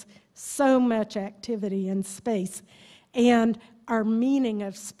 There was so much activity in space, and our meaning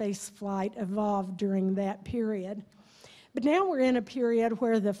of space flight evolved during that period. But now we're in a period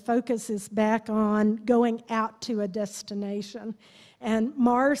where the focus is back on going out to a destination. And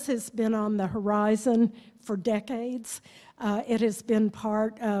Mars has been on the horizon for decades. It has been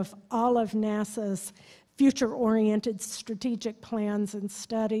part of all of NASA's future-oriented strategic plans and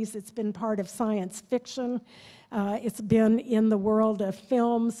studies. It's been part of science fiction. It's been in the world of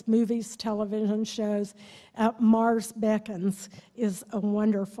films, movies, television shows. Mars beckons is a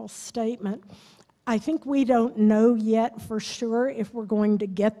wonderful statement. I think we don't know yet for sure if we're going to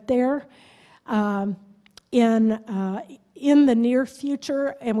get there in the near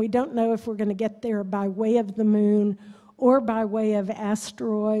future, and we don't know if we're going to get there by way of the moon or by way of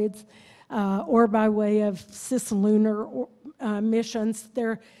asteroids or by way of cislunar missions.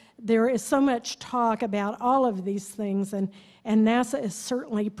 There is so much talk about all of these things, and NASA is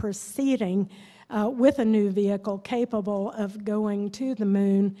certainly proceeding with a new vehicle capable of going to the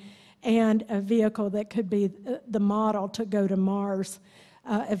moon, and a vehicle that could be the model to go to Mars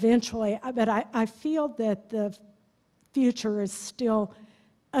eventually. But I feel that the future is still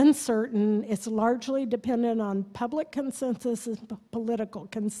uncertain. It's largely dependent on public consensus and political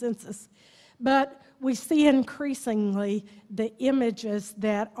consensus. But we see increasingly the images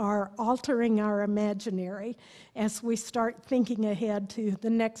that are altering our imaginary as we start thinking ahead to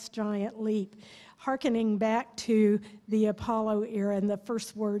the next giant leap. Harkening back to the Apollo era and the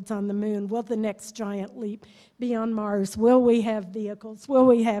first words on the moon, will the next giant leap be on Mars? Will we have vehicles? Will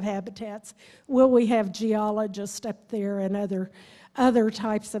we have habitats? Will we have geologists up there and other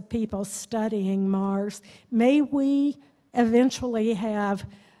types of people studying Mars? May we eventually have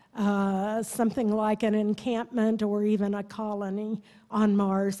something like an encampment or even a colony on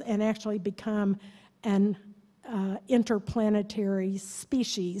Mars and actually become an interplanetary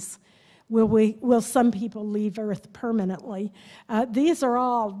species? Will some people leave Earth permanently? These are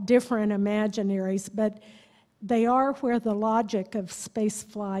all different imaginaries, but they are where the logic of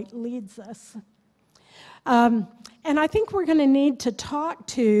spaceflight leads us. And I think we're going to need to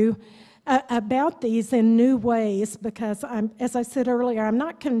talk about these in new ways because, as I said earlier, I'm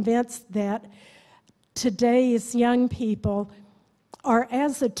not convinced that today's young people are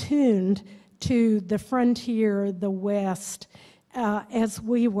as attuned to the frontier, the West, as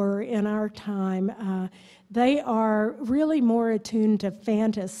we were in our time. They are really more attuned to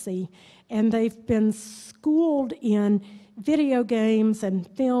fantasy, and they've been schooled in video games and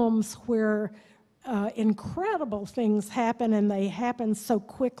films where incredible things happen, and they happen so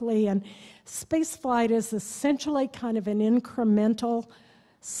quickly. And spaceflight is essentially kind of an incremental,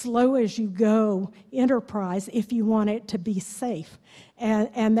 slow-as-you-go enterprise if you want it to be safe.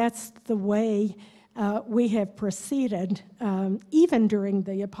 And that's the way we have proceeded, even during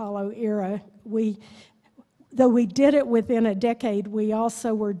the Apollo era. Though we did it within a decade, we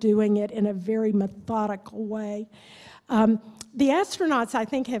also were doing it in a very methodical way. The astronauts, I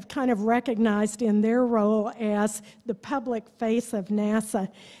think, have kind of recognized in their role as the public face of NASA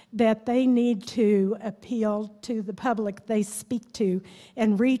that they need to appeal to the public they speak to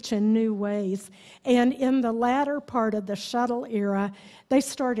and reach in new ways. And in the latter part of the shuttle era, they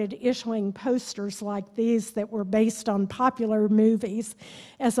started issuing posters like these that were based on popular movies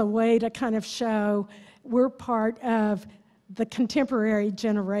as a way to kind of show we're part of the contemporary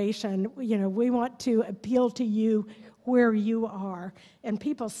generation. You know, we want to appeal to you where you are, and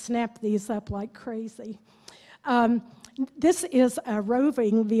people snap these up like crazy. This is a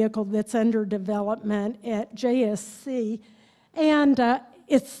roving vehicle that's under development at JSC, and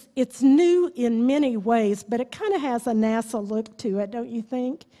it's new in many ways, but it kind of has a NASA look to it, don't you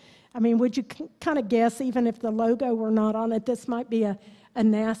think? I mean, would you kind of guess, even if the logo were not on it, this might be a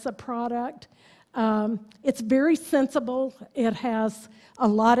NASA product? It's very sensible. It has a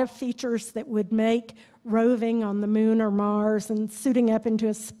lot of features that would make roving on the moon or Mars and suiting up into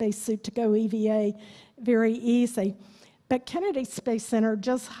a spacesuit to go EVA very easy. But Kennedy Space Center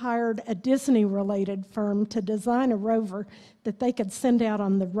just hired a Disney-related firm to design a rover that they could send out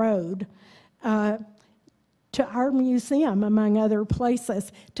on the road to our museum, among other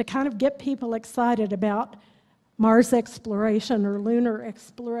places, to kind of get people excited about Mars exploration or lunar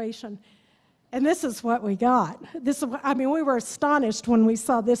exploration. And this is what we got. I mean, we were astonished when we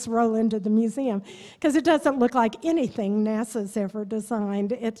saw this roll into the museum, because it doesn't look like anything NASA's ever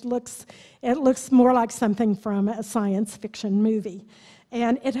designed. It looks more like something from a science fiction movie.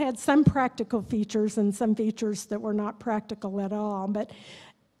 And it had some practical features and some features that were not practical at all. But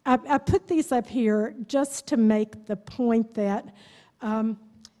I put these up here just to make the point that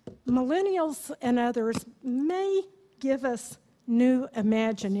millennials and others may give us new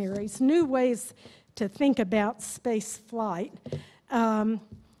imaginaries, new ways to think about space flight. And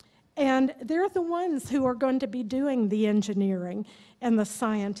they're the ones who are going to be doing the engineering and the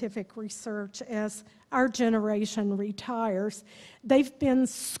scientific research as our generation retires. They've been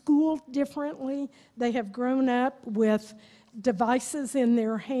schooled differently. They have grown up with devices in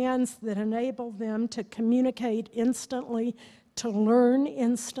their hands that enable them to communicate instantly, to learn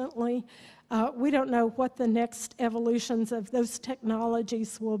instantly. We don't know what the next evolutions of those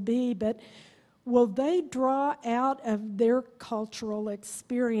technologies will be, but will they draw out of their cultural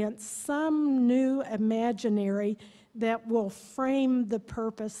experience some new imaginary that will frame the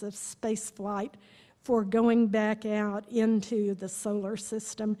purpose of spaceflight for going back out into the solar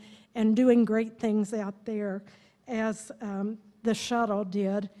system and doing great things out there as the shuttle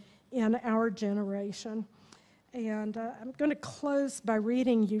did in our generation? And I'm going to close by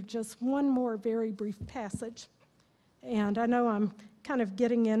reading you just one more very brief passage. And I know I'm kind of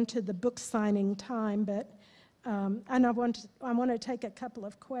getting into the book signing time, but I want to take a couple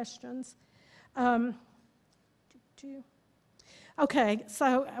of questions. Okay,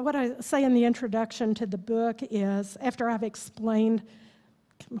 so what I say in the introduction to the book is, after I've explained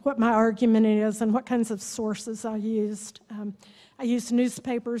what my argument is and what kinds of sources I used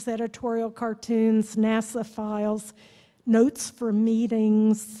newspapers, editorial cartoons, NASA files, notes for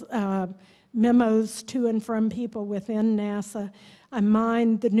meetings, memos to and from people within NASA. I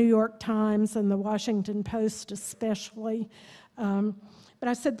mined the New York Times and the Washington Post especially. But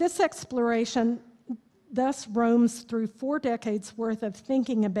I said this exploration thus roams through 4 decades worth of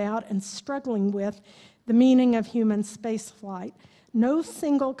thinking about and struggling with the meaning of human spaceflight. No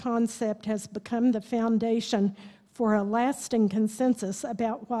single concept has become the foundation for a lasting consensus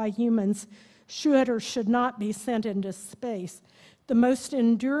about why humans should or should not be sent into space. The most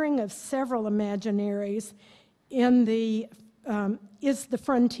enduring of several imaginaries is the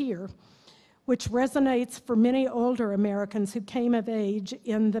frontier, which resonates for many older Americans who came of age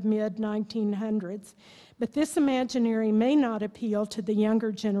in the mid-1900s. But this imaginary may not appeal to the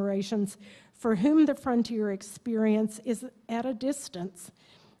younger generations for whom the frontier experience is at a distance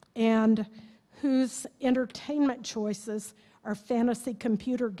and whose entertainment choices are fantasy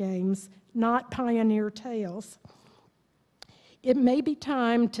computer games, not pioneer tales. It may be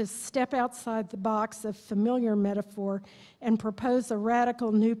time to step outside the box of familiar metaphor and propose a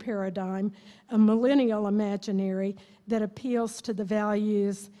radical new paradigm, a millennial imaginary that appeals to the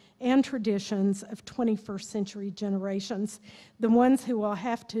values and traditions of 21st century generations, the ones who will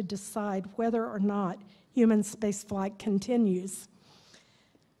have to decide whether or not human spaceflight continues.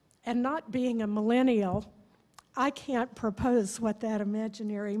 And not being a millennial, I can't propose what that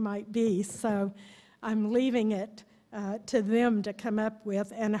imaginary might be, so I'm leaving it to them to come up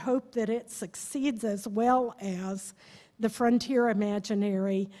with and hope that it succeeds as well as the frontier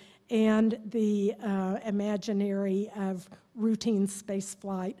imaginary and the imaginary of routine space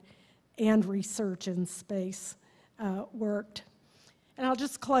flight and research in space worked. And I'll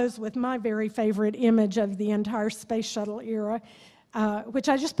just close with my very favorite image of the entire space shuttle era, which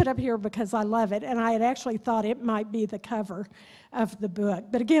I just put up here because I love it, and I had actually thought it might be the cover of the book.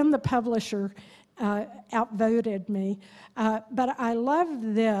 But again, the publisher outvoted me. But I love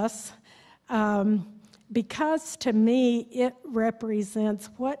this because to me it represents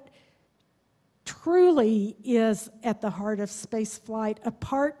what truly is at the heart of spaceflight,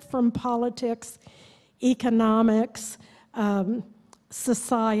 apart from politics, economics,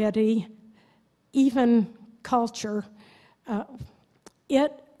 society, even culture.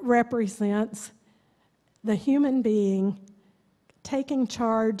 It represents the human being taking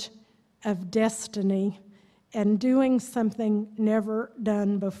charge of destiny and doing something never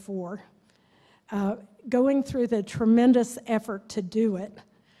done before, going through the tremendous effort to do it,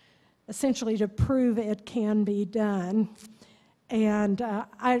 essentially to prove it can be done. And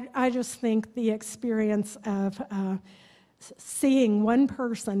I just think the experience of seeing one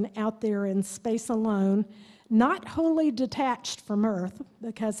person out there in space alone, not wholly detached from Earth,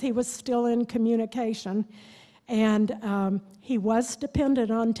 because he was still in communication, and he was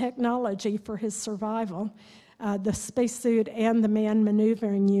dependent on technology for his survival, the spacesuit and the manned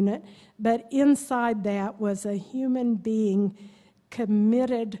maneuvering unit, but inside that was a human being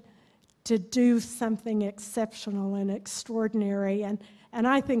committed to do something exceptional and extraordinary, and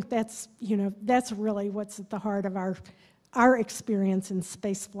I think that's, that's really what's at the heart of our experience in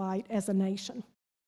spaceflight as a nation.